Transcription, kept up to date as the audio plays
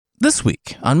This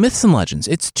week on Myths and Legends,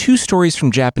 it's 2 stories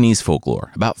from Japanese folklore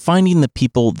about finding the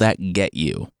people that get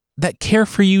you, that care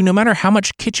for you no matter how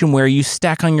much kitchenware you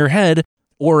stack on your head,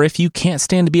 or if you can't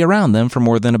stand to be around them for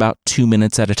more than about 2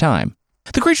 minutes at a time.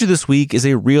 The creature this week is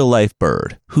a real-life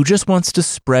bird who just wants to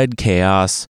spread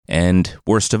chaos and,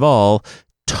 worst of all,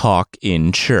 talk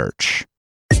in church.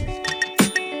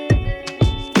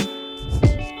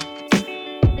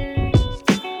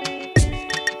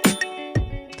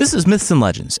 This is Myths and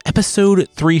Legends, episode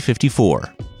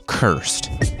 354, Cursed.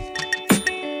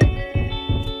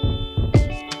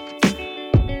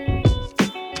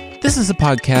 This is a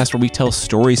podcast where we tell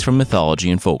stories from mythology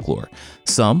and folklore.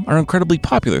 Some are incredibly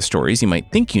popular stories you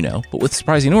might think you know, but with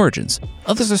surprising origins.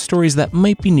 Others are stories that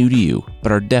might be new to you,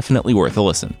 but are definitely worth a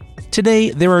listen.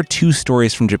 Today, there are 2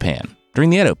 stories from Japan,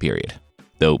 during the Edo period,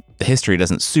 though the history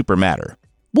doesn't super matter.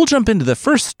 We'll jump into the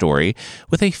first story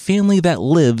with a family that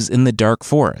lives in the dark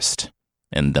forest,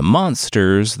 and the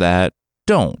monsters that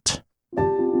don't.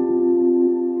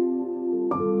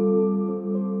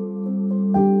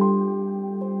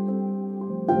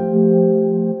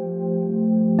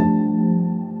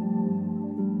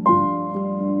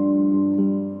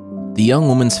 The young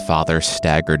woman's father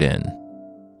staggered in.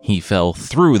 He fell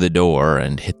through the door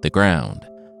and hit the ground.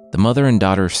 The mother and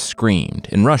daughter screamed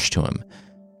and rushed to him.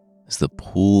 As the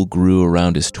pool grew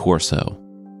around his torso,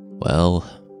 well,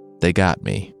 they got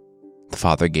me. The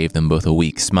father gave them both a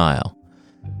weak smile.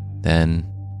 Then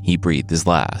he breathed his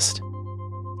last.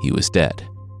 He was dead.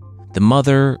 The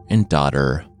mother and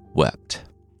daughter wept.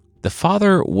 The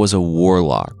father was a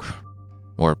warlock,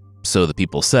 or so the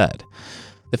people said.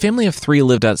 The family of 3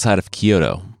 lived outside of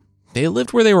Kyoto. They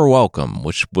lived where they were welcome,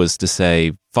 which was to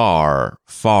say far,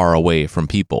 far away from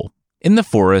people. In the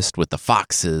forest with the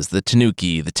foxes, the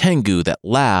tanuki, the tengu that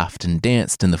laughed and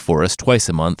danced in the forest twice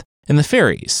a month, and the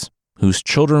fairies, whose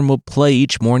children would play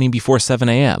each morning before 7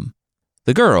 a.m.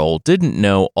 The girl didn't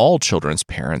know all children's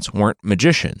parents weren't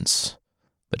magicians,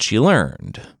 but she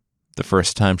learned the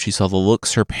first time she saw the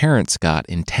looks her parents got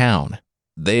in town.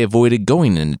 They avoided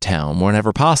going into town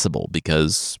whenever possible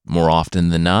because, more often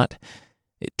than not,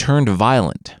 it turned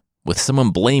violent, with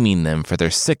someone blaming them for their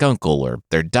sick uncle or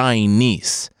their dying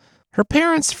niece. Her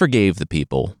parents forgave the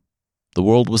people. The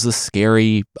world was a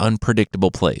scary,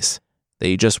 unpredictable place.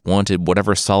 They just wanted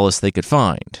whatever solace they could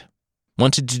find.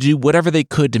 Wanted to do whatever they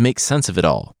could to make sense of it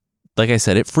all. Like I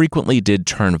said, it frequently did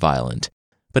turn violent,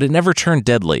 but it never turned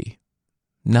deadly.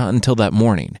 Not until that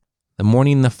morning. The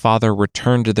morning the father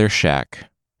returned to their shack.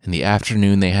 In the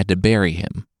afternoon they had to bury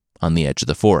him on the edge of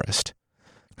the forest.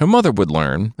 Her mother would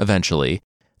learn, eventually,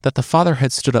 that the father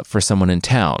had stood up for someone in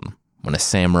town when a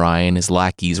samurai and his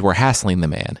lackeys were hassling the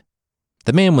man.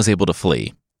 The man was able to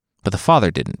flee, but the father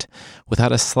didn't,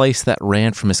 without a slice that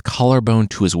ran from his collarbone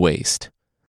to his waist.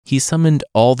 He summoned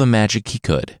all the magic he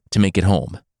could to make it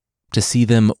home, to see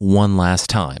them one last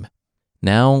time.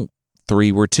 Now,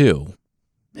 3 were 2,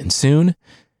 and soon,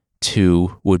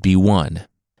 2 would be 1.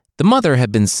 The mother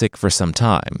had been sick for some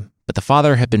time, but the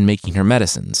father had been making her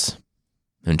medicines.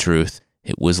 In truth,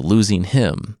 it was losing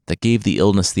him that gave the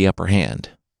illness the upper hand.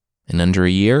 In under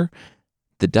a year,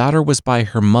 the daughter was by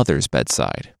her mother's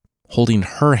bedside, holding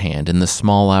her hand in the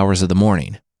small hours of the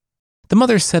morning. The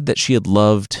mother said that she had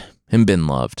loved and been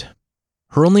loved.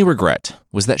 Her only regret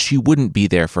was that she wouldn't be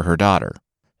there for her daughter.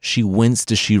 She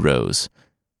winced as she rose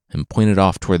and pointed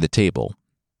off toward the table.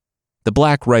 The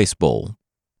black rice bowl.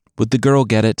 Would the girl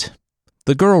get it?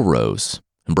 The girl rose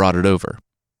and brought it over,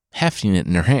 hefting it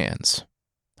in her hands.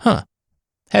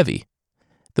 Heavy.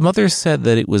 The mother said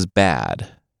that it was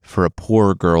bad for a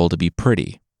poor girl to be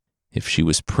pretty. If she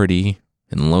was pretty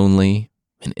and lonely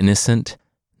and innocent,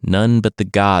 none but the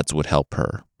gods would help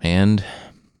her, and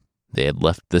they had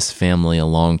left this family a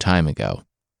long time ago.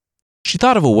 She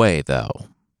thought of a way, though.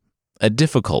 A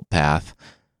difficult path,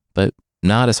 but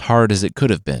not as hard as it could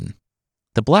have been.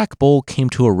 The black bowl came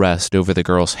to a rest over the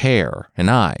girl's hair and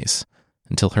eyes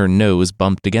until her nose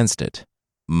bumped against it.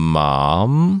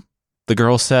 "Mom?" the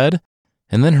girl said,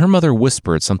 and then her mother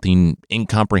whispered something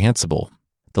incomprehensible.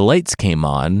 The lights came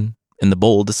on, and the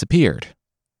bowl disappeared.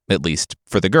 At least,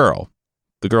 for the girl.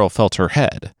 The girl felt her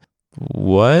head.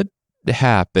 What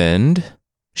happened?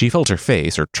 She felt her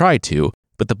face, or tried to,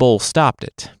 but the bowl stopped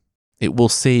it. "It will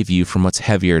save you from what's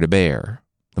heavier to bear,"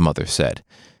 the mother said.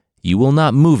 "You will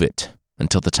not move it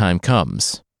until the time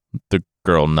comes." The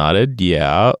girl nodded.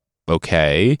 "Yeah,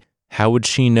 okay." How would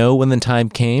she know when the time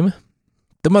came?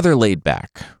 The mother laid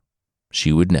back.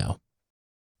 She would know.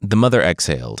 The mother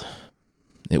exhaled.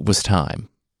 It was time.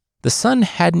 The sun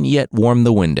hadn't yet warmed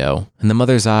the window, and the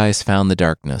mother's eyes found the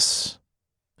darkness.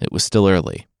 It was still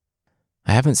early.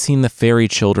 I haven't seen the fairy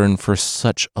children for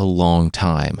such a long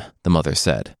time, the mother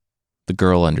said. The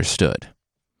girl understood.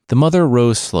 The mother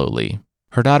rose slowly,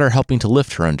 her daughter helping to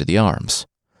lift her under the arms.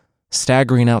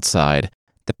 Staggering outside,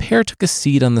 the pair took a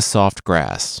seat on the soft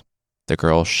grass. The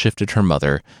girl shifted her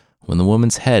mother when the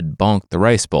woman's head bonked the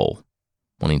rice bowl,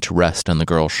 wanting to rest on the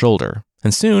girl's shoulder,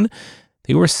 and soon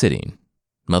they were sitting,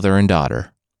 mother and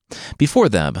daughter. Before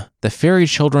them, the fairy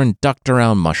children ducked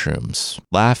around mushrooms,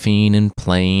 laughing and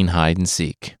playing hide and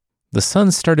seek. The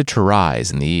sun started to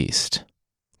rise in the east.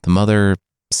 The mother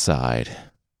sighed.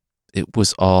 It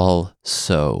was all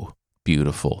so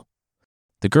beautiful.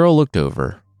 The girl looked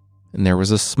over, and there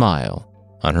was a smile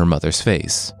on her mother's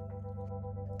face.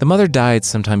 The mother died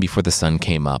sometime before the sun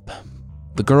came up.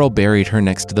 The girl buried her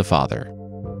next to the father,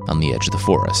 on the edge of the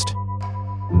forest.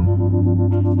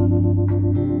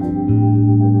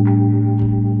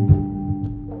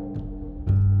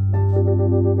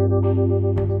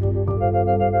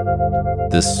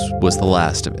 This was the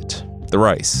last of it. The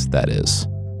rice, that is.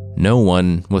 No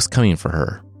one was coming for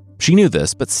her. She knew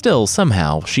this, but still,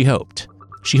 somehow, she hoped.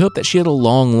 She hoped that she had a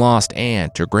long-lost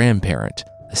aunt or grandparent,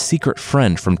 a secret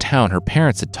friend from town her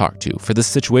parents had talked to for this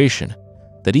situation,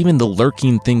 that even the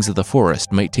lurking things of the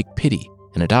forest might take pity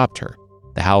and adopt her.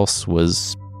 The house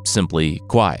was simply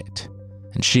quiet,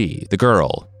 and she, the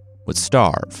girl, would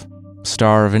starve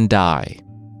and die,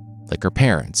 like her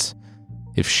parents,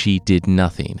 if she did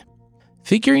nothing.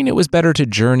 Figuring it was better to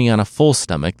journey on a full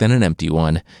stomach than an empty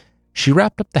one, she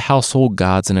wrapped up the household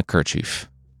gods in a kerchief,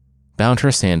 bound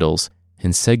her sandals,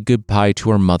 and said goodbye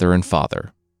to her mother and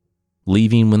father,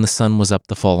 leaving when the sun was up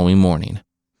the following morning.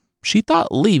 She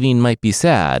thought leaving might be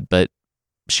sad, but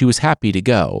she was happy to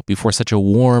go before such a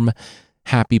warm,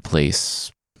 happy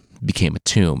place became a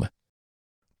tomb.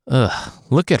 Ugh,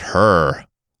 look at her,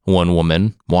 one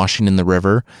woman, washing in the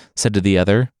river, said to the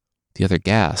other. The other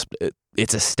gasped.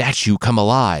 It's a statue come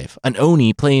alive, an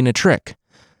Oni playing a trick.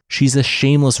 She's a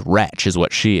shameless wretch is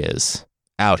what she is.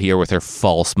 Out here with her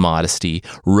false modesty,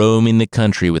 roaming the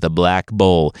country with a black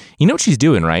bowl. You know what she's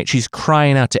doing, right? She's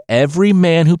crying out to every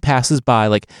man who passes by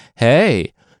like,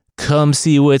 hey, come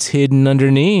see what's hidden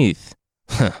underneath.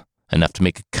 Enough to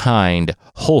make a kind,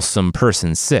 wholesome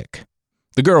person sick.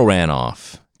 The girl ran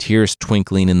off, tears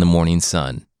twinkling in the morning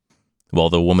sun. While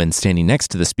the woman standing next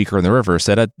to the speaker in the river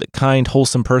said, a kind,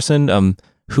 wholesome person,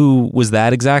 who was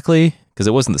that exactly? Because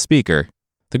it wasn't the speaker.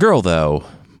 The girl, though,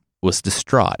 was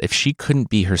distraught. If she couldn't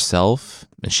be herself,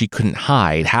 and she couldn't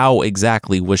hide, how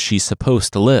exactly was she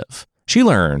supposed to live? She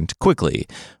learned, quickly,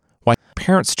 why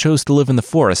parents chose to live in the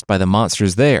forest by the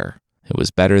monsters there. It was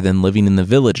better than living in the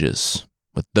villages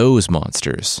with those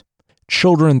monsters.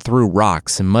 Children threw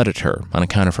rocks and mud at her on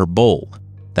account of her bowl.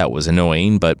 That was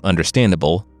annoying, but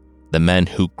understandable. The men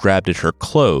who grabbed at her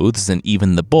clothes and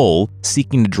even the bowl,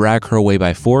 seeking to drag her away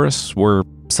by force, were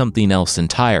something else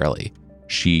entirely.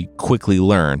 She quickly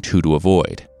learned who to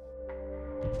avoid.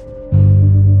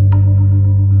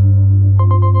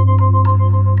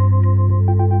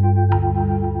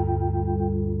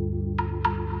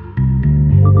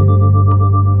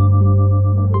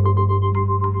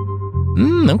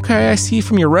 Okay, I see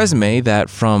from your resume that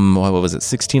from,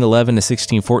 1611 to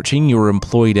 1614, you were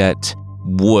employed at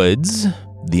Woods,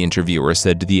 the interviewer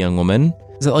said to the young woman.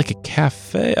 Is that like a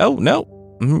cafe? Oh, no.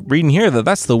 I'm reading here that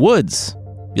that's the Woods.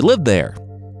 You lived there.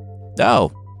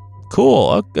 Oh,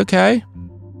 cool. Okay.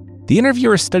 The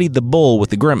interviewer studied the bowl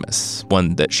with a grimace,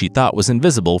 one that she thought was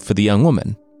invisible for the young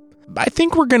woman. I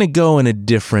think we're going to go in a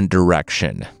different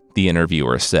direction, the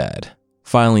interviewer said,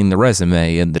 filing the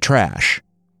resume in the trash.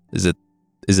 Is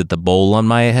it the bowl on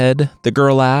my head? The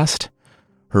girl asked,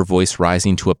 her voice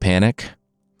rising to a panic.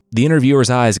 The interviewer's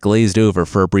eyes glazed over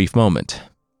for a brief moment.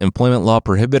 Employment law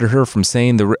prohibited her from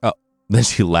saying then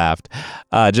she laughed.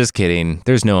 Just kidding.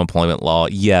 There's no employment law.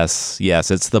 Yes,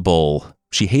 it's the bowl.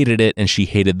 She hated it and she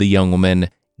hated the young woman.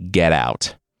 Get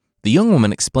out. The young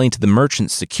woman explained to the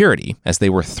merchant's security, as they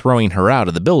were throwing her out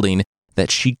of the building, that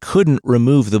she couldn't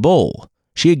remove the bowl.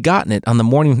 She had gotten it on the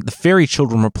morning the fairy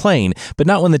children were playing, but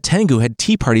not when the Tengu had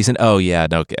tea parties and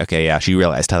she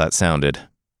realized how that sounded.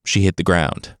 She hit the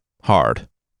ground. Hard.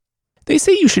 They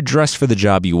say you should dress for the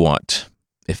job you want.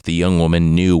 If the young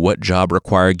woman knew what job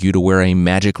required you to wear a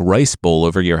magic rice bowl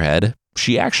over your head,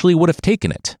 she actually would have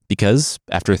taken it, because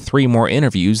after 3 more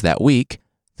interviews that week,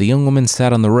 the young woman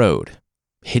sat on the road,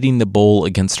 hitting the bowl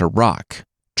against a rock,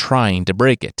 trying to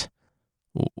break it.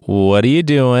 What are you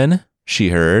doing? She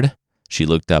heard. She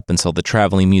looked up and saw the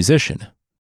traveling musician.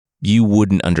 You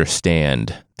wouldn't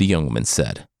understand, the young woman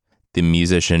said. The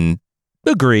musician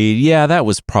agreed. Yeah, that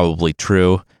was probably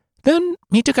true. Then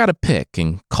he took out a pick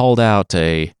and called out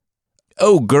a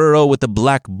 "Oh, girl with the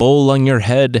black bowl on your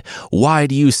head, why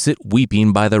do you sit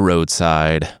weeping by the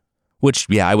roadside?" Which,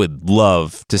 yeah, I would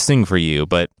love to sing for you,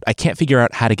 but I can't figure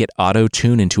out how to get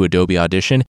auto-tune into Adobe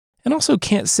Audition, and also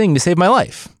can't sing to save my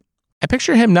life. I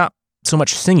picture him not so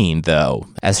much singing, though,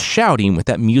 as shouting with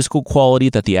that musical quality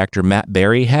that the actor Matt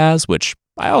Berry has, which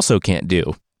I also can't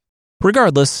do.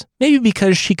 Regardless, maybe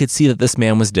because she could see that this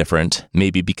man was different,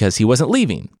 maybe because he wasn't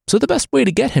leaving, so the best way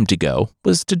to get him to go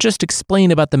was to just explain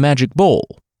about the magic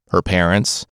bowl, her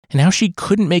parents, and how she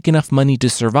couldn't make enough money to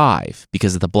survive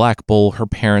because of the black bowl her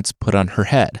parents put on her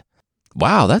head.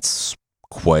 "Wow, that's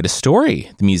quite a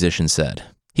story," the musician said.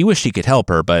 He wished he could help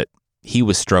her, but he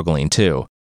was struggling too.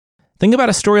 Thing about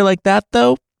a story like that,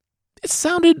 though, it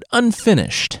sounded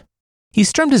unfinished. He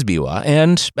strummed his biwa,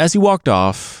 and as he walked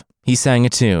off, he sang a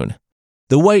tune.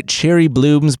 "The white cherry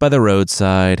blooms by the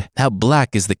roadside. How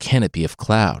black is the canopy of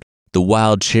cloud. The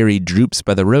wild cherry droops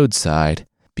by the roadside.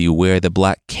 Beware the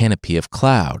black canopy of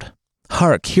cloud.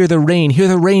 Hark, hear the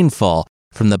rain fall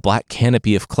from the black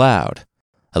canopy of cloud.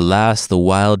 Alas, the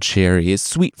wild cherry, its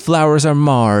sweet flowers are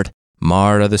marred.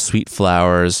 Marred are the sweet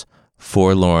flowers,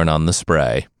 forlorn on the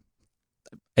spray."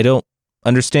 "I don't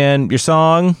understand your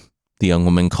song," the young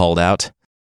woman called out.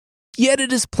 "Yet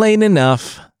it is plain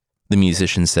enough," the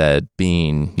musician said,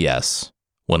 being, yes,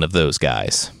 one of those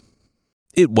guys.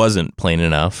 It wasn't plain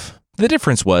enough. The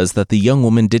difference was that the young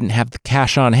woman didn't have the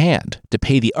cash on hand to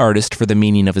pay the artist for the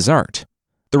meaning of his art.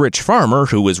 The rich farmer,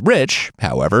 who was rich,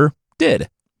 however, did.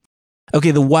 I'll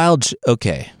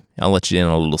let you in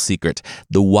on a little secret.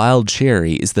 The wild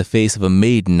cherry is the face of a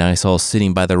maiden I saw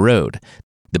sitting by the road.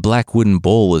 The black wooden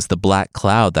bowl is the black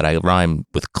cloud that I rhymed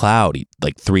with cloud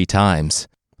like 3 times.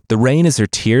 The rain is her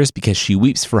tears because she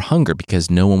weeps for hunger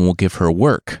because no one will give her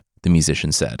work, the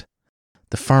musician said.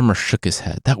 The farmer shook his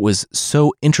head. That was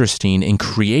so interesting and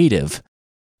creative.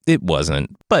 It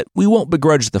wasn't, but we won't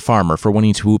begrudge the farmer for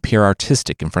wanting to appear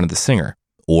artistic in front of the singer,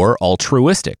 or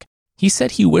altruistic. He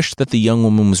said he wished that the young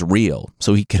woman was real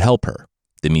so he could help her.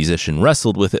 The musician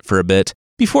wrestled with it for a bit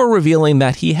before revealing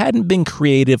that he hadn't been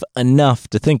creative enough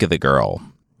to think of the girl.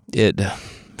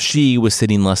 She was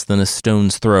sitting less than a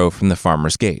stone's throw from the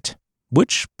farmer's gate,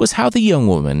 which was how the young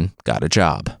woman got a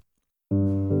job.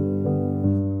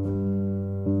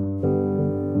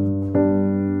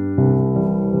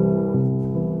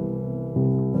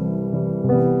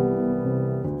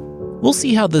 We'll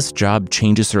see how this job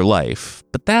changes her life,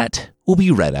 but that will be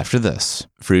right after this.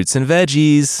 Fruits and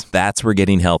veggies, that's where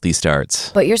getting healthy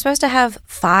starts. But you're supposed to have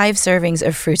 5 servings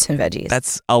of fruits and veggies.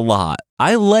 That's a lot.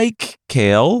 I like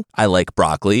kale. I like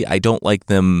broccoli. I don't like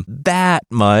them that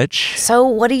much. So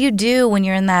what do you do when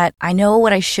you're in that, I know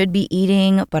what I should be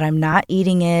eating, but I'm not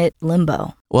eating it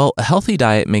limbo? Well, a healthy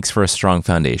diet makes for a strong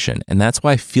foundation, and that's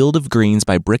why Field of Greens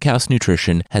by Brickhouse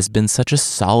Nutrition has been such a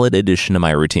solid addition to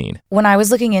my routine. When I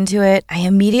was looking into it, I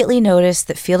immediately noticed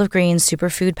that Field of Greens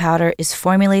superfood powder is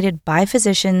formulated by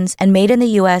physicians and made in the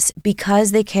U.S.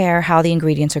 because they care how the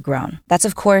ingredients are grown. That's,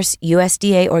 of course,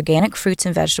 USDA organic fruits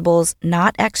and vegetables,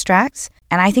 not extracts.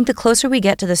 And I think the closer we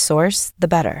get to the source, the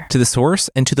better. To the source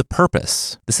and to the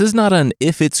purpose. This is not an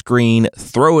if it's green,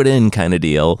 throw it in kind of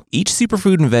deal. Each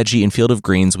superfood and veggie in Field of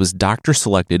Greens was doctor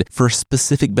selected for a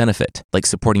specific benefit, like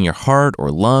supporting your heart or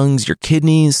lungs, your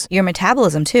kidneys. Your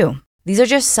metabolism too. These are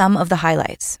just some of the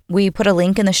highlights. We put a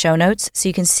link in the show notes so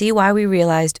you can see why we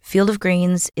realized Field of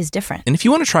Greens is different. And if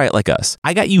you want to try it like us,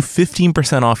 I got you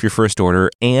 15% off your first order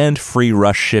and free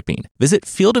rush shipping. Visit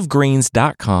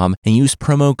fieldofgreens.com and use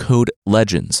promo code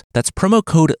LEGENDS. That's promo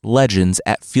code LEGENDS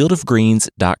at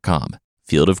fieldofgreens.com.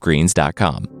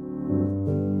 fieldofgreens.com.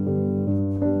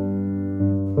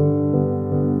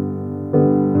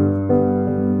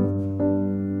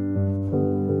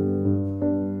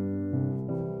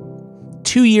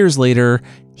 Two years later,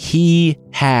 he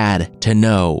had to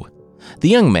know. The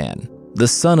young man, the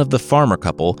son of the farmer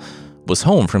couple, was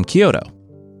home from Kyoto.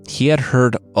 He had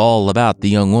heard all about the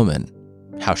young woman,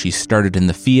 how she started in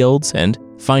the fields and,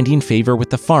 finding favor with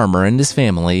the farmer and his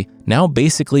family, now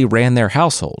basically ran their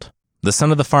household. The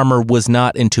son of the farmer was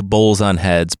not into bowls on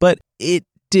heads, but it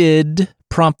did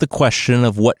prompt the question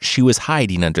of what she was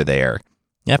hiding under there.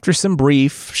 After some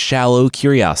brief, shallow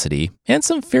curiosity and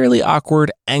some fairly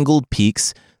awkward, angled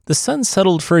peeks, the son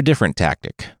settled for a different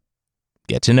tactic.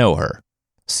 Get to know her.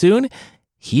 Soon,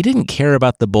 he didn't care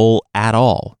about the bowl at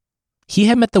all. He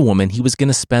had met the woman he was going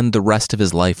to spend the rest of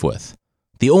his life with.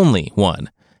 The only one.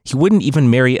 He wouldn't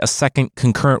even marry a second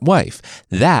concurrent wife.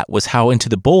 That was how into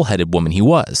the bowl-headed woman he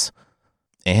was.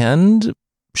 And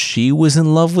she was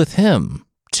in love with him,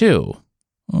 too.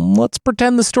 Let's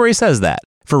pretend the story says that.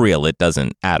 For real, it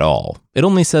doesn't at all. It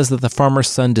only says that the farmer's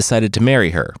son decided to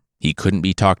marry her, He couldn't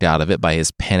be talked out of it by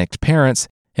his panicked parents,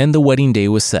 and the wedding day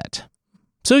was set.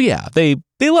 So yeah, they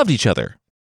loved each other.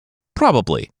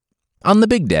 Probably. On the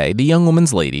big day, the young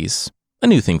woman's ladies, a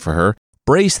new thing for her,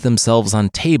 braced themselves on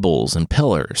tables and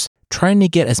pillars, trying to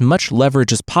get as much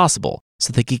leverage as possible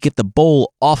so they could get the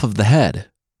bowl off of the head,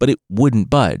 but it wouldn't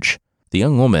budge. The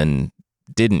young woman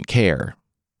didn't care.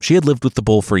 She had lived with the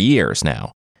bowl for years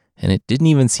now, and it didn't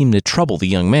even seem to trouble the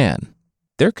young man.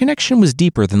 Their connection was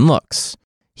deeper than looks.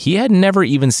 He had never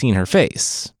even seen her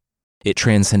face. It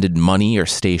transcended money or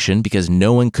station because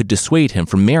no one could dissuade him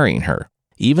from marrying her,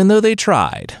 even though they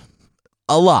tried.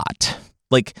 A lot.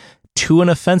 Like, to an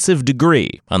offensive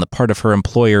degree on the part of her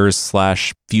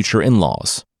employers/future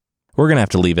in-laws. We're going to have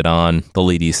to leave it on, the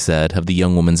ladies said of the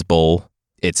young woman's bowl.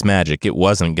 It's magic. It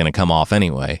wasn't going to come off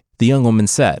anyway, the young woman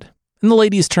said. And the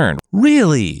ladies turned.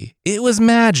 Really? It was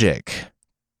magic,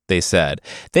 they said.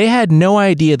 They had no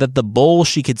idea that the bowl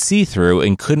she could see through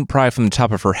and couldn't pry from the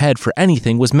top of her head for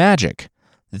anything was magic.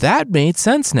 That made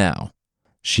sense now.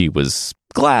 She was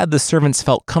glad the servants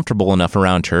felt comfortable enough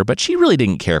around her, but she really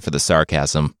didn't care for the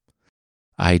sarcasm.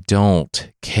 I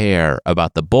don't care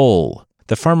about the bowl,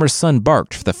 the farmer's son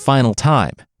barked for the final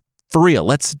time. For real,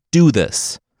 let's do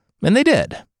this. And they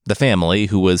did. The family,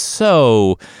 who was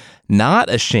so not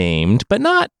ashamed, but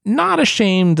not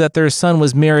ashamed that their son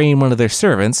was marrying one of their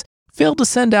servants, failed to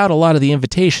send out a lot of the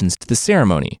invitations to the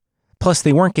ceremony. Plus,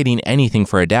 they weren't getting anything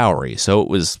for a dowry, so it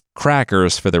was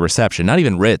crackers for the reception. Not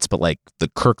even Ritz, but like the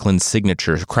Kirkland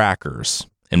signature crackers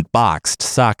and boxed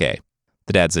sake.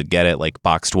 The dad said, get it, like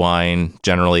boxed wine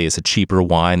generally is a cheaper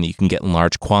wine that you can get in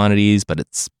large quantities, but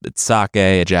it's sake,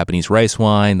 a Japanese rice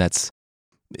wine.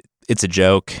 It's a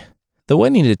joke. The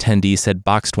wedding attendee said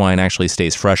boxed wine actually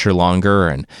stays fresher longer,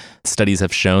 and studies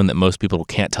have shown that most people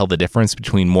can't tell the difference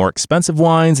between more expensive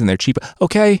wines and their cheaper.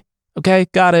 Okay,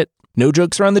 got it. No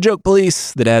jokes around the joke,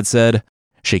 police, the dad said,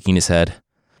 shaking his head.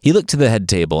 He looked to the head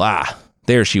table.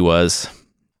 There she was.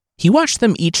 He watched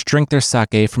them each drink their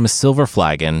sake from a silver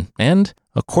flagon, and,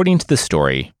 according to the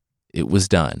story, it was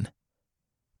done.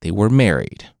 They were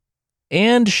married.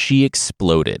 And she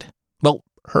exploded. Well,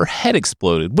 her head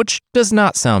exploded, which does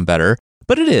not sound better,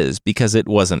 but it is because it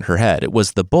wasn't her head, it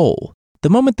was the bowl. The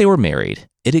moment they were married,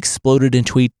 it exploded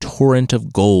into a torrent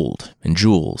of gold and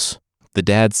jewels. The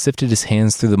dad sifted his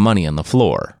hands through the money on the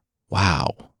floor.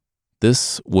 Wow,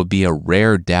 this would be a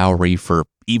rare dowry for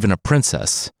even a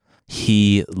princess.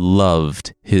 He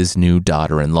loved his new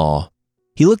daughter-in-law.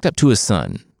 He looked up to his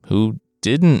son, who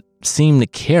didn't seem to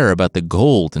care about the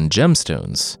gold and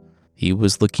gemstones. He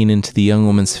was looking into the young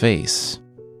woman's face.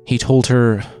 He told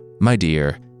her, "My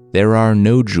dear, there are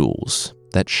no jewels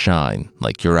that shine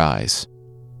like your eyes."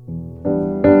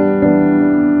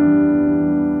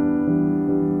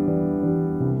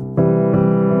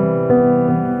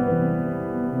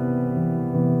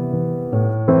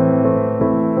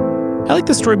 I like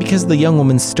the story because the young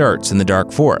woman starts in the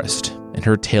dark forest, and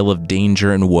her tale of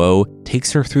danger and woe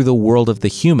takes her through the world of the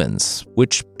humans,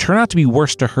 which turn out to be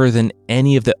worse to her than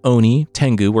any of the Oni,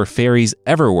 Tengu, or fairies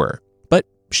ever were. But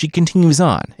she continues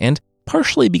on, and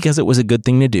partially because it was a good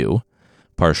thing to do,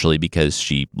 partially because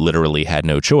she literally had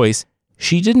no choice,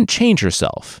 she didn't change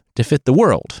herself to fit the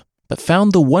world, but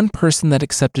found the one person that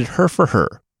accepted her for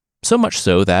her. So much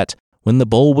so that when the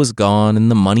bowl was gone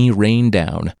and the money rained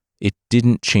down, it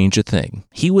didn't change a thing.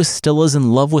 He was still as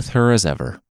in love with her as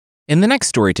ever. In the next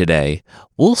story today,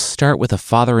 we'll start with a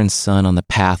father and son on the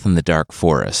path in the dark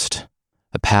forest.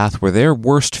 A path where their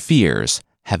worst fears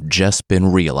have just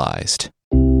been realized.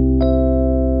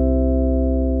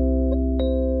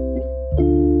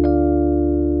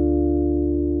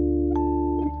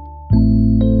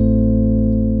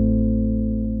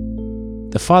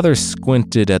 The father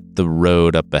squinted at the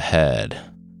road up ahead.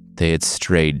 They had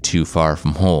strayed too far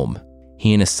from home.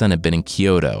 He and his son had been in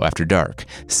Kyoto after dark,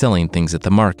 selling things at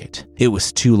the market. It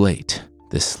was too late.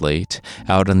 This late,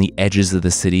 out on the edges of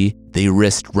the city, they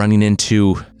risked running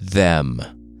into them.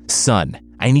 "Son,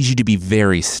 I need you to be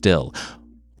very still.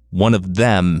 One of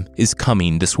them is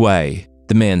coming this way,"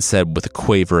 the man said with a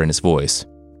quaver in his voice.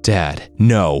 "Dad,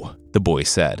 no," the boy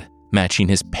said, matching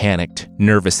his panicked,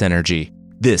 nervous energy.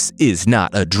 "This is not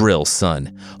a drill,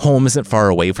 son. Home isn't far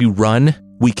away. If we run,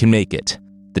 we can make it."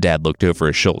 The dad looked over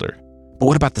his shoulder. "But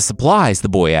what about the supplies?" the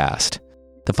boy asked.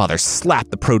 The father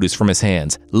slapped the produce from his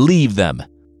hands. "Leave them."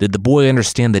 Did the boy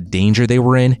understand the danger they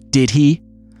were in? Did he?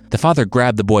 The father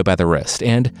grabbed the boy by the wrist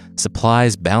and,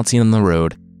 supplies bouncing on the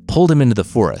road, pulled him into the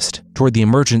forest toward the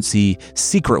emergency,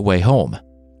 secret way home.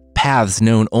 Paths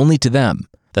known only to them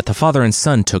that the father and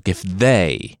son took if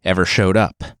they ever showed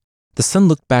up. The son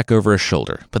looked back over his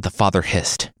shoulder, but the father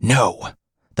hissed, "No."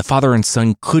 The father and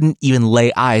son couldn't even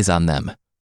lay eyes on them.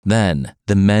 Then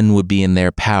the men would be in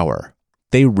their power.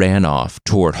 They ran off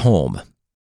toward home.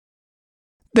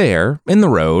 There, in the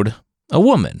road, a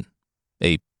woman,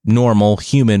 a normal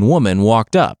human woman,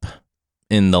 walked up.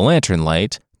 In the lantern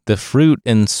light, the fruit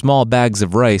and small bags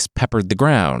of rice peppered the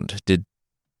ground. Did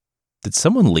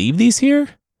someone leave these here?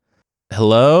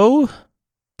 Hello?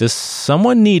 Does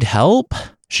someone need help?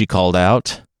 She called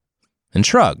out and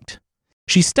shrugged.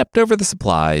 She stepped over the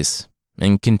supplies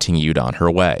and continued on her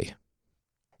way.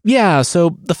 Yeah,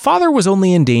 so the father was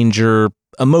only in danger,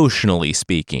 emotionally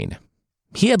speaking.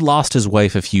 He had lost his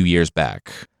wife a few years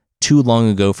back, too long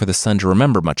ago for the son to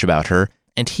remember much about her,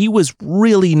 and he was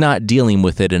really not dealing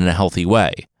with it in a healthy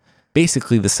way.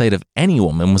 Basically, the sight of any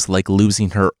woman was like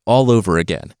losing her all over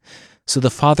again. So the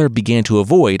father began to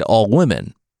avoid all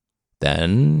women.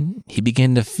 Then he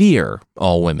began to fear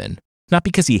all women, not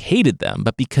because he hated them,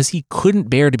 but because he couldn't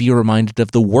bear to be reminded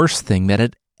of the worst thing that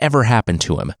had ever happened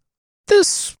to him.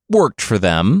 This worked for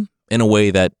them in a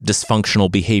way that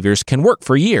dysfunctional behaviors can work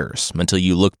for years, until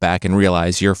you look back and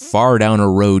realize you're far down a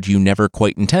road you never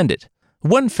quite intended.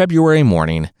 One February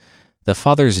morning, the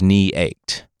father's knee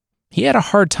ached. He had a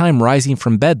hard time rising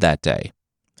from bed that day.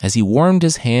 As he warmed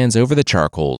his hands over the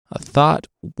charcoal, a thought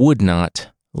would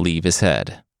not leave his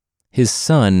head. His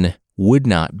son would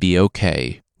not be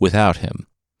okay without him.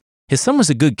 His son was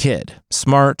a good kid,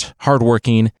 smart,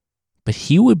 hardworking, but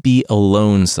he would be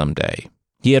alone someday.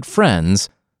 He had friends,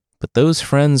 but those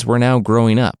friends were now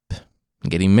growing up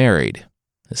and getting married.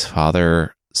 His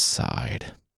father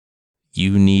sighed.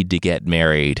 You need to get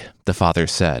married, the father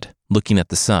said, looking at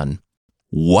the son.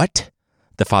 What?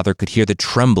 The father could hear the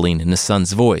trembling in his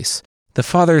son's voice. The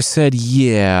father said,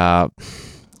 yeah.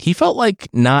 He felt like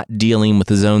not dealing with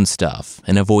his own stuff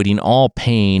and avoiding all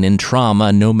pain and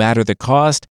trauma, no matter the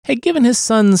cost, had given his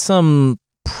son some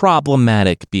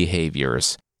problematic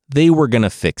behaviors. They were going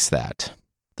to fix that.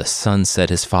 The son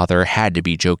said his father had to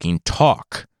be joking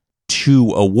talk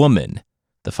to a woman.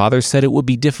 The father said it would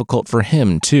be difficult for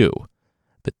him, too.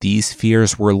 But these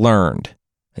fears were learned,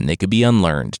 and they could be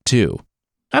unlearned, too.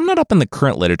 I'm not up in the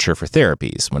current literature for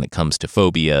therapies when it comes to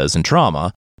phobias and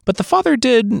trauma, but the father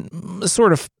did a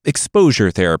sort of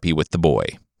exposure therapy with the boy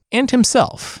and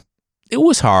himself. It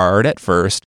was hard at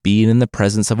first, being in the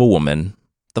presence of a woman.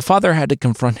 The father had to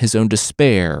confront his own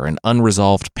despair and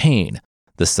unresolved pain.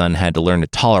 The son had to learn to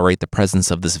tolerate the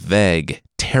presence of this vague,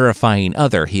 terrifying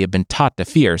other he had been taught to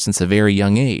fear since a very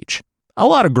young age. A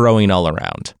lot of growing all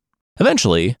around.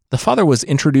 Eventually, the father was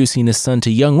introducing his son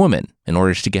to young women in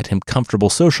order to get him comfortable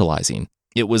socializing.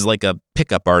 It was like a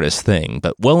pickup artist thing,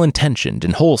 but well-intentioned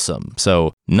and wholesome,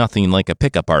 so nothing like a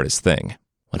pickup artist thing.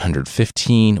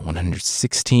 115,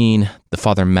 116, the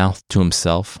father mouthed to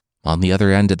himself on the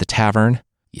other end of the tavern.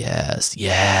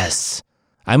 Yes.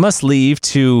 I must leave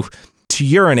to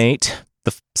urinate,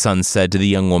 the son said to the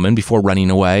young woman before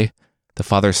running away. The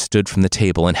father stood from the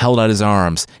table and held out his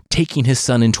arms, taking his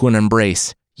son into an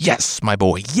embrace. Yes, my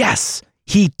boy, yes!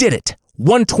 He did it!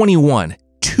 1:21,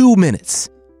 2 minutes.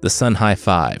 The son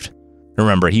high-fived.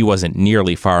 Remember, he wasn't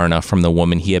nearly far enough from the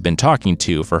woman he had been talking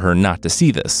to for her not to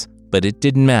see this, but it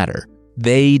didn't matter.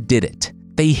 They did it.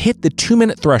 They hit the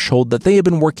 2-minute threshold that they had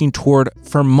been working toward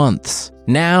for months.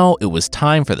 Now it was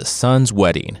time for the son's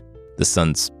wedding. The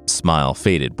son's smile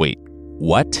faded. Wait,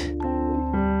 what?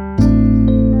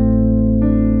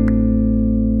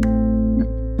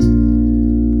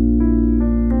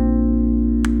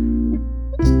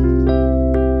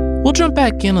 We'll jump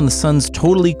back in on the son's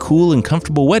totally cool and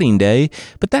comfortable wedding day,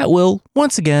 but that will,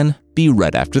 once again, be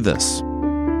right after this.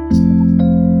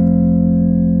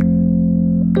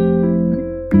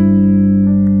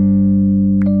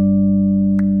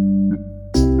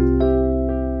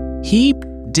 He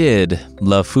did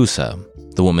love Fusa,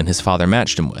 the woman his father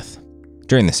matched him with.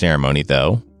 During the ceremony,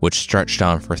 though, which stretched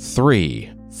on for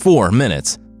 3-4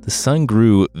 minutes, the son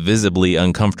grew visibly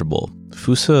uncomfortable.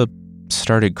 Fusa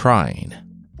started crying.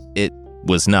 It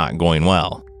was not going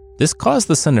well. This caused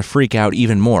the son to freak out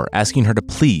even more, asking her to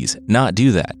please not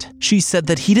do that. She said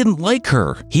that he didn't like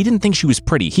her. He didn't think she was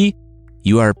pretty.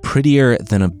 You are prettier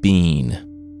than a bean.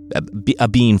 A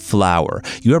bean flower.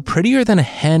 You are prettier than a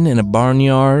hen in a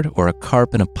barnyard or a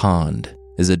carp in a pond,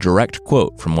 is a direct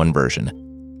quote from one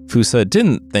version. Fusa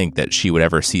didn't think that she would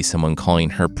ever see someone calling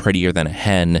her prettier than a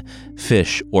hen,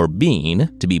 fish, or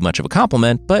bean to be much of a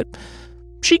compliment, but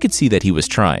she could see that he was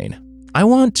trying. I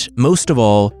want, most of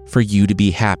all, for you to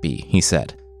be happy, he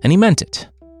said, and he meant it.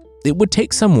 It would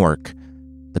take some work,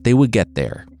 but they would get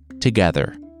there,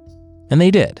 together. And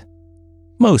they did.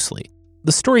 Mostly.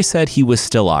 The story said he was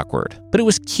still awkward, but it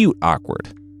was cute awkward.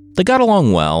 They got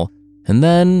along well, and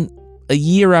then a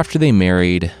year after they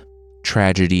married,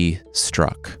 tragedy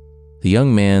struck. The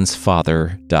young man's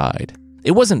father died.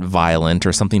 It wasn't violent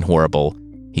or something horrible.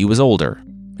 He was older,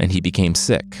 and he became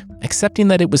sick, accepting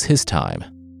that it was his time.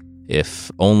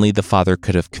 If only the father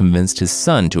could have convinced his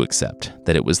son to accept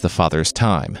that it was the father's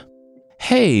time.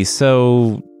 Hey,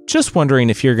 so just wondering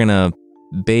if you're gonna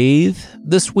bathe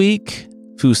this week?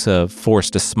 Fusa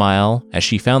forced a smile as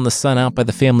she found the son out by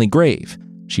the family grave.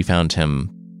 She found him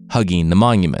hugging the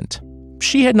monument.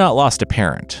 She had not lost a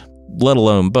parent, let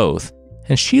alone both,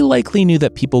 and she likely knew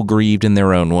that people grieved in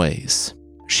their own ways.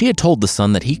 She had told the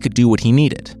son that he could do what he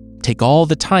needed, take all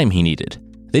the time he needed.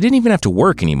 They didn't even have to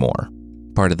work anymore.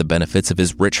 Part of the benefits of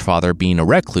his rich father being a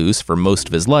recluse for most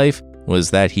of his life was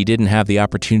that he didn't have the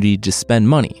opportunity to spend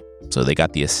money, so they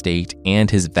got the estate and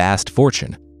his vast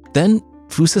fortune. Then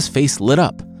Fusa's face lit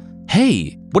up.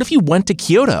 Hey, what if you went to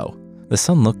Kyoto? The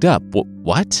son looked up.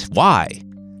 What? Why?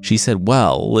 She said,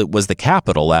 well, it was the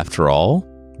capital after all.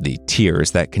 The tears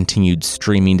that continued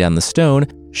streaming down the stone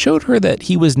showed her that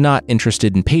he was not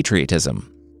interested in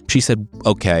patriotism. She said,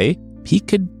 okay, he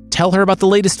could tell her about the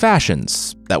latest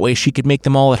fashions. That way she could make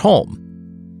them all at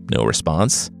home. No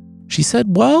response. She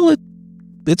said, well,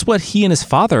 it's what he and his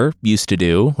father used to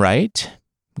do, right?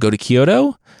 Go to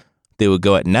Kyoto? They would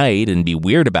go at night and be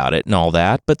weird about it and all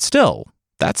that, but still,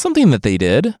 that's something that they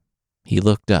did. He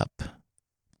looked up,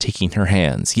 taking her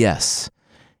hands. Yes,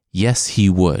 he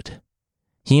would.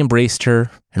 He embraced her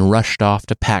and rushed off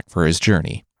to pack for his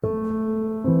journey.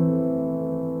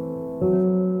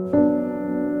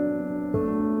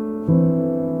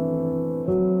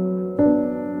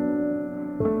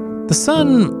 The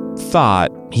son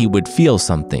thought he would feel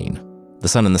something. The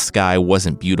sun in the sky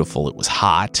wasn't beautiful, it was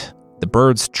hot. The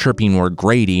birds chirping were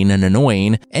grating and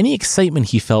annoying. Any excitement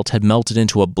he felt had melted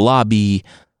into a blobby,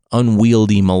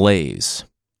 unwieldy malaise.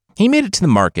 He made it to the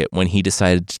market when he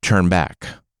decided to turn back.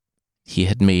 He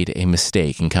had made a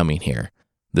mistake in coming here.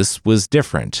 This was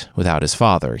different without his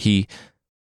father.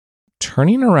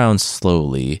 Turning around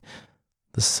slowly,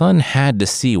 the son had to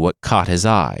see what caught his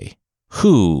eye.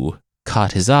 Who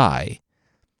caught his eye?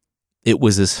 It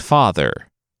was his father,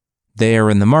 there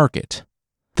in the market.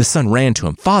 The son ran to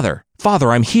him.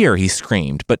 Father, I'm here, he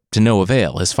screamed, but to no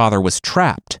avail. His father was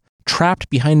trapped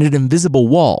behind an invisible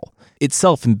wall,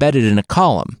 itself embedded in a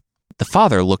column. The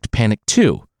father looked panicked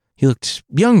too. He looked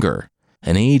younger,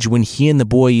 an age when he and the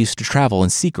boy used to travel in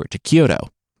secret to Kyoto.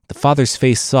 The father's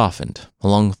face softened,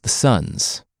 along with the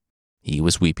son's. He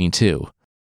was weeping too.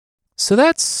 So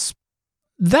that's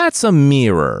a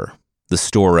mirror, the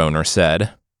store owner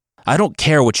said. I don't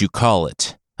care what you call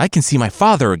it. I can see my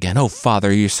father again. Oh,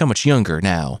 father, you're so much younger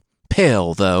now.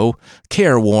 Pale, though,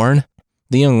 careworn.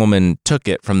 The young woman took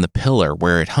it from the pillar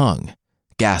where it hung.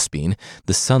 Gasping,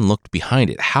 the son looked behind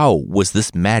it. How was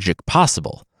this magic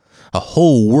possible? A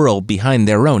whole world behind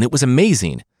their own. It was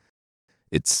amazing.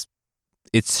 It's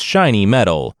shiny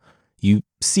metal. You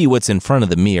see what's in front of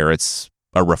the mirror. It's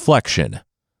a reflection.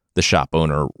 The shop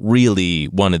owner really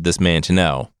wanted this man to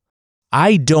know.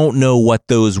 I don't know what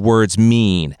those words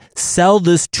mean. Sell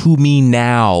this to me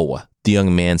now. The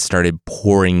young man started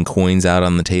pouring coins out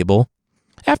on the table.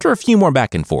 After a few more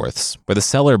back and forths, where the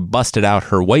seller busted out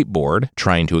her whiteboard,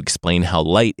 trying to explain how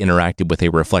light interacted with a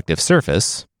reflective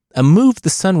surface, a move the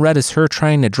son read as her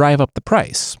trying to drive up the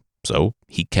price, so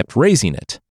he kept raising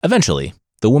it. Eventually,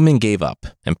 the woman gave up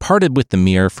and parted with the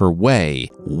mirror for way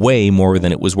more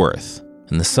than it was worth,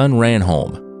 and the son ran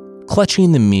home,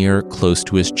 clutching the mirror close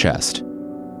to his chest.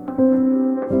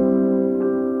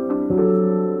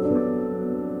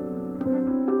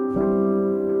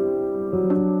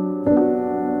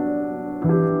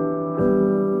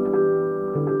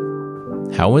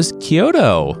 How was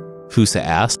Kyoto? Fusa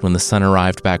asked when the son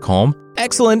arrived back home.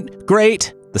 Excellent,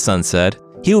 great, the son said.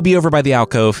 He will be over by the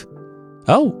alcove.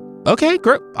 Oh, okay,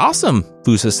 great, awesome,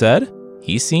 Fusa said.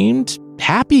 He seemed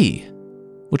happy,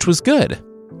 which was good.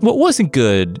 What wasn't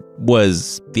good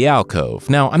was the alcove.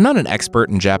 Now, I'm not an expert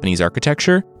in Japanese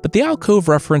architecture, but the alcove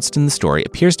referenced in the story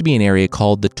appears to be an area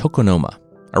called the tokonoma,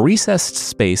 a recessed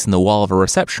space in the wall of a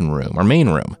reception room or main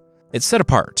room. It's set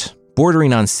apart,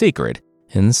 bordering on sacred,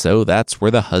 and so that's where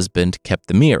the husband kept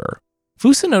the mirror.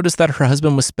 Fusa noticed that her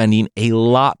husband was spending a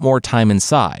lot more time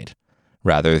inside,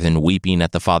 rather than weeping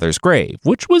at the father's grave,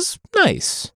 which was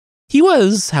nice. He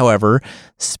was, however,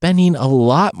 spending a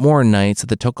lot more nights at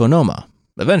the tokonoma.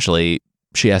 Eventually,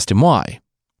 she asked him why,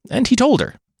 and he told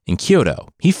her. In Kyoto,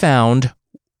 he found,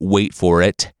 wait for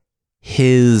it,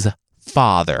 his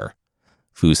father.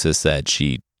 Fusa said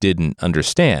she didn't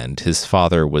understand. His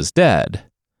father was dead.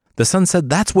 The son said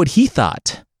that's what he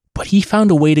thought, but he found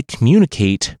a way to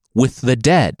communicate with the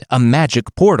dead, a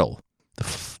magic portal.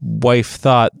 wife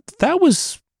thought that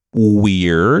was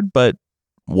weird, but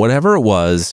whatever it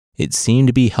was, it seemed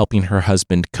to be helping her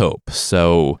husband cope.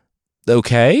 So,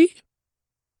 okay,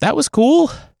 that was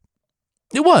cool.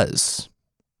 It was,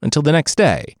 until the next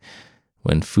day,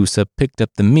 when Fusa picked up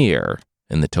the mirror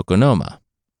in the tokonoma.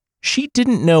 She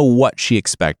didn't know what she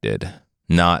expected.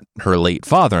 Not her late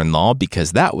father-in-law,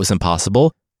 because that was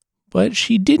impossible, but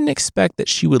she didn't expect that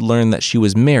she would learn that she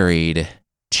was married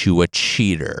to a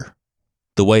cheater.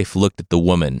 The wife looked at the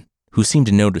woman, who seemed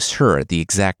to notice her at the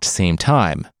exact same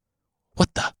time. What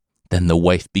the? Then the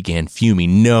wife began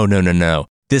fuming. No.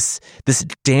 This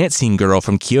dancing girl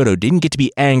from Kyoto didn't get to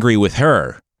be angry with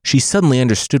her. She suddenly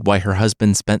understood why her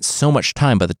husband spent so much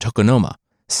time by the tokonoma,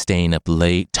 staying up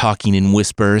late, talking in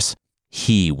whispers.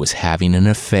 He was having an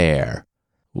affair.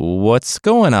 "What's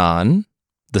going on?"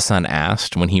 the son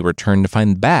asked when he returned to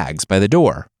find bags by the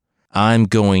door. "I'm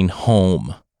going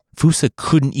home." Fusa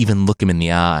couldn't even look him in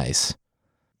the eyes.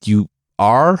 "You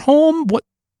are home?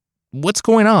 What's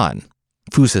going on?"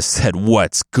 Fusa said,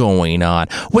 "What's going on?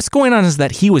 What's going on is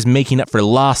that he was making up for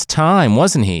lost time,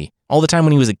 wasn't he? All the time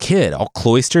when he was a kid, all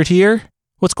cloistered here.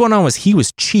 What's going on was he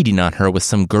was cheating on her with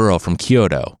some girl from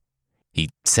Kyoto." He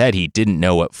said he didn't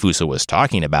know what Fusa was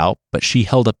talking about, but she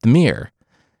held up the mirror.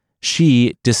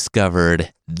 She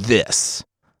discovered this.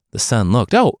 The son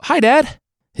looked. "Oh, hi, Dad."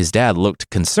 His dad looked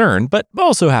concerned, but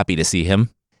also happy to see him.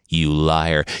 "You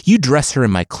liar. You dress her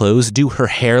in my clothes, do her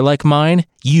hair like mine?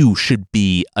 You should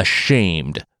be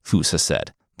ashamed," Fusa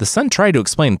said. The son tried to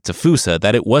explain to Fusa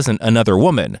that it wasn't another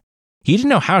woman. He didn't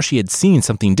know how she had seen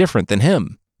something different than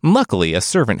him. Luckily, a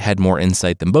servant had more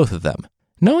insight than both of them.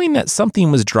 Knowing that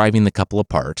something was driving the couple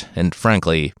apart, and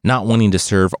frankly, not wanting to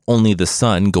serve only the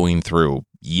son going through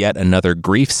yet another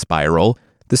grief spiral,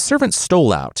 the servant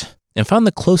stole out and found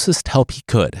the closest help he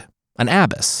could, an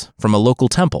abbess from a local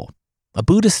temple, a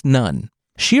Buddhist nun.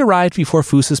 She arrived before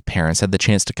Fusa's parents had the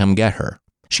chance to come get her.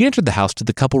 She entered the house to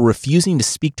the couple refusing to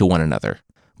speak to one another.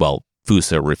 Well,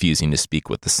 Fusa refusing to speak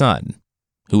with the son,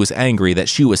 who was angry that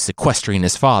she was sequestering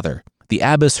his father. The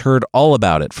abbess heard all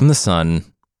about it from the son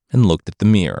and looked at the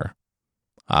mirror.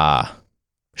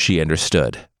 She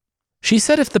understood. She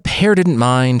said if the pair didn't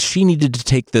mind, she needed to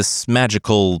take this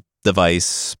magical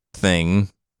device thing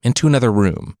into another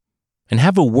room and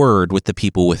have a word with the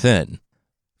people within.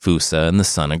 Fusa and the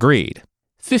son agreed.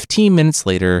 15 minutes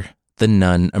later, the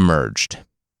nun emerged.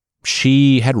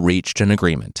 She had reached an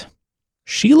agreement.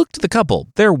 She looked at the couple.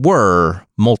 There were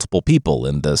multiple people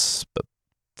in this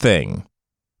thing.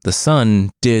 The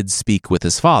son did speak with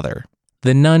his father.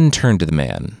 The nun turned to the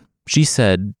man. She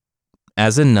said,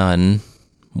 as a nun,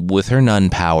 with her nun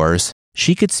powers,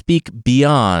 she could speak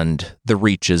beyond the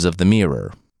reaches of the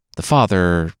mirror. The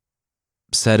father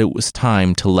said it was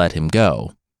time to let him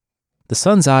go. The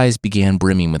son's eyes began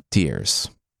brimming with tears.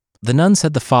 The nun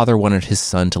said the father wanted his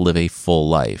son to live a full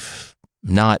life,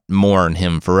 not mourn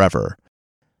him forever.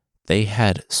 They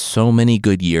had so many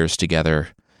good years together,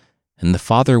 and the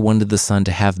father wanted the son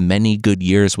to have many good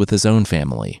years with his own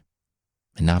family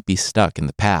and not be stuck in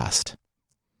the past.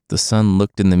 The son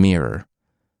looked in the mirror,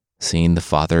 seeing the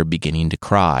father beginning to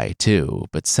cry too,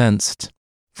 but sensed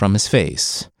from his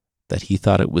face that he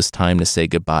thought it was time to say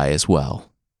goodbye as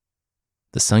well.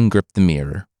 The son gripped the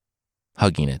mirror,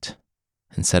 hugging it,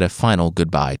 and said a final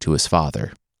goodbye to his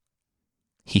father.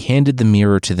 He handed the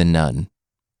mirror to the nun,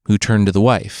 who turned to the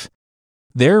wife.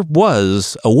 There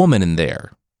was a woman in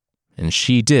there, and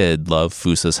she did love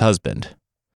Fusa's husband.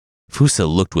 Fusa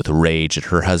looked with rage at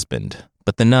her husband,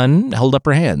 but the nun held up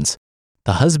her hands.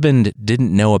 The husband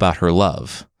didn't know about her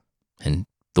love, and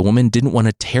the woman didn't want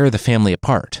to tear the family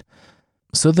apart.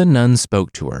 So the nun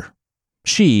spoke to her.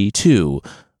 She, too,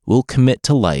 will commit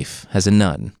to life as a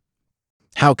nun.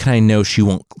 How can I know she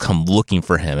won't come looking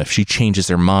for him if she changes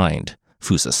her mind?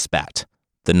 Fusa spat.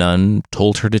 The nun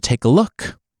told her to take a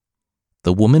look.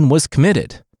 The woman was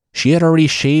committed. She had already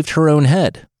shaved her own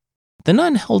head. The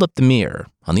nun held up the mirror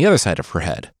on the other side of her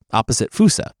head, opposite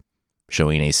Fusa,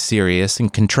 showing a serious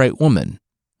and contrite woman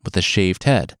with a shaved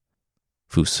head.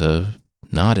 Fusa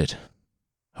nodded.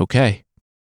 Okay.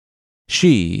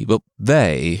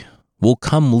 They will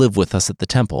come live with us at the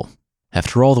temple.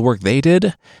 After all the work they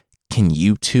did, can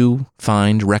you two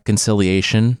find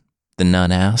reconciliation? The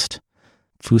nun asked.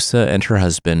 Fusa and her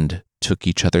husband took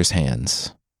each other's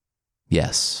hands.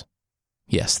 Yes,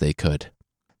 they could.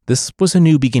 This was a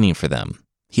new beginning for them.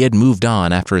 He had moved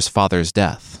on after his father's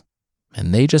death,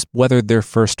 and they just weathered their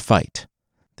first fight.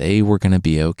 They were going to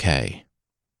be okay.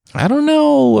 I don't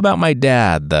know about my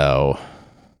dad, though,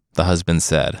 the husband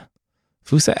said.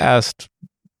 Fusa asked,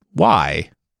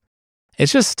 why?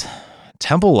 It's just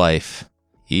temple life.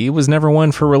 He was never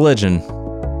one for religion.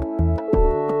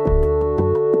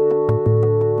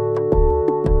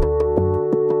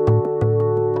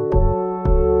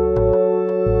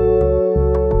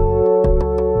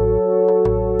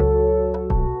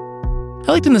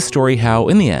 I liked in the story how,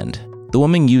 in the end, the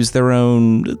women used their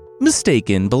own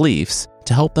mistaken beliefs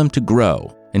to help them to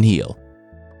grow and heal.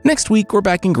 Next week, we're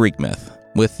back in Greek myth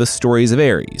with the stories of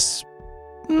Ares.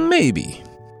 Maybe.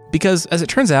 Because, as it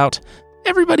turns out,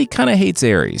 everybody kind of hates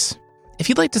Ares. If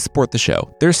you'd like to support the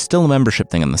show, there's still a membership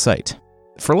thing on the site.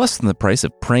 For less than the price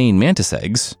of praying mantis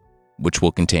eggs, which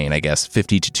will contain,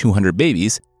 50 to 200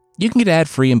 babies, you can get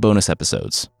ad-free and bonus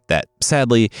episodes that,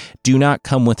 sadly, do not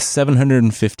come with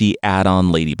 750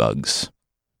 add-on ladybugs.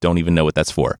 Don't even know what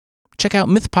that's for. Check out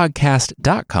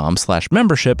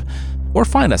mythpodcast.com/membership or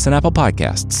find us on Apple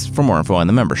Podcasts for more info on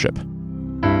the membership.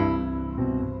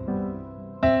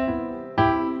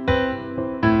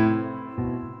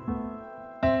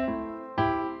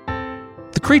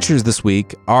 The creatures this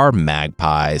week are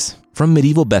magpies from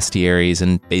medieval bestiaries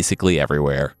and basically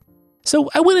everywhere. So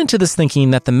I went into this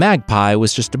thinking that the magpie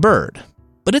was just a bird,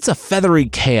 but it's a feathery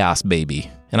chaos baby,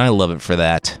 and I love it for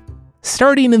that.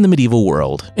 Starting in the medieval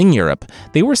world, in Europe,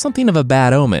 they were something of a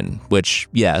bad omen, which,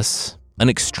 yes, an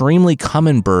extremely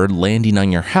common bird landing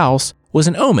on your house was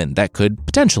an omen that could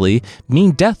potentially mean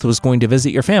death was going to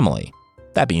visit your family.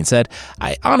 That being said,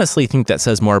 I honestly think that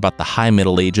says more about the High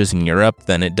Middle Ages in Europe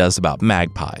than it does about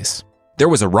magpies. There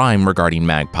was a rhyme regarding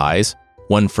magpies: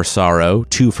 1 for sorrow,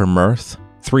 2 for mirth,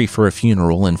 3 for a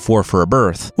funeral, and 4 for a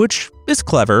birth, which is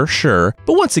clever, sure,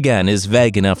 but once again is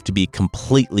vague enough to be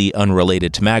completely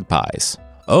unrelated to magpies.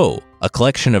 Oh, a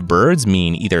collection of birds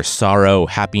mean either sorrow,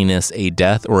 happiness, a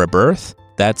death, or a birth?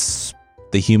 That's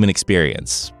the human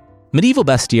experience. Medieval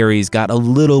bestiaries got a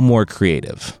little more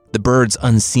creative. The bird's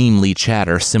unseemly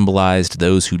chatter symbolized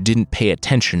those who didn't pay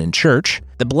attention in church,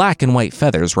 the black and white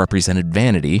feathers represented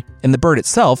vanity, and the bird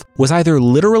itself was either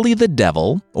literally the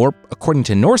devil or, according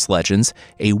to Norse legends,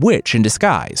 a witch in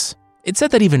disguise. It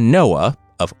said that even Noah,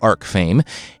 of Ark fame,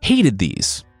 hated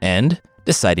these, and,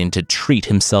 deciding to treat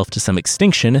himself to some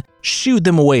extinction, shooed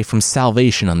them away from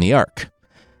salvation on the ark.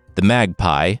 The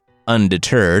magpie,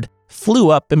 undeterred, flew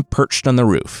up and perched on the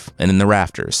roof and in the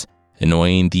rafters,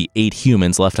 annoying the 8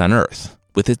 humans left on Earth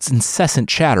with its incessant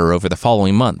chatter over the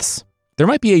following months. There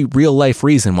might be a real-life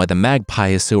reason why the magpie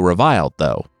is so reviled,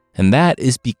 though, and that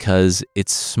is because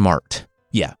it's smart.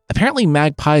 Yeah, apparently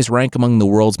magpies rank among the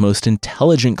world's most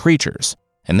intelligent creatures,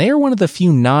 and they are one of the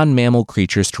few non-mammal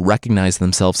creatures to recognize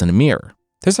themselves in a mirror.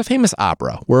 There's a famous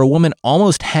opera where a woman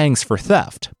almost hangs for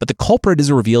theft, but the culprit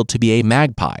is revealed to be a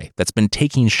magpie that's been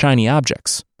taking shiny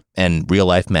objects. And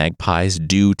real-life magpies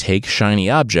do take shiny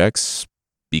objects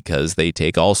because they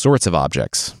take all sorts of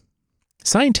objects.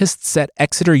 Scientists at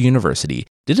Exeter University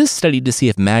did a study to see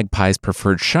if magpies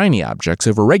preferred shiny objects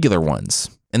over regular ones,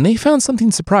 and they found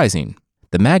something surprising.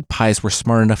 The magpies were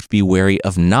smart enough to be wary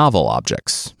of novel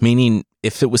objects, meaning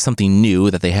if it was something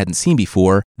new that they hadn't seen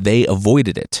before, they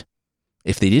avoided it.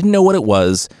 If they didn't know what it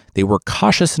was, they were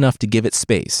cautious enough to give it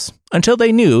space, until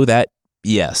they knew that,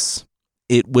 yes,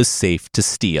 it was safe to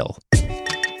steal.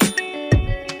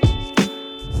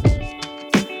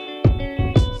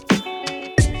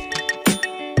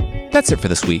 That's it for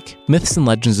this week. Myths and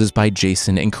Legends is by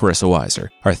Jason and Carissa Weiser.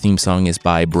 Our theme song is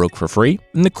by Broke for Free,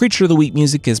 and the Creature of the Week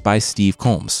music is by Steve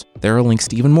Combs. There are links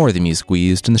to even more of the music we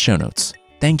used in the show notes.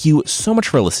 Thank you so much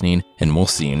for listening, and we'll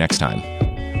see you next time.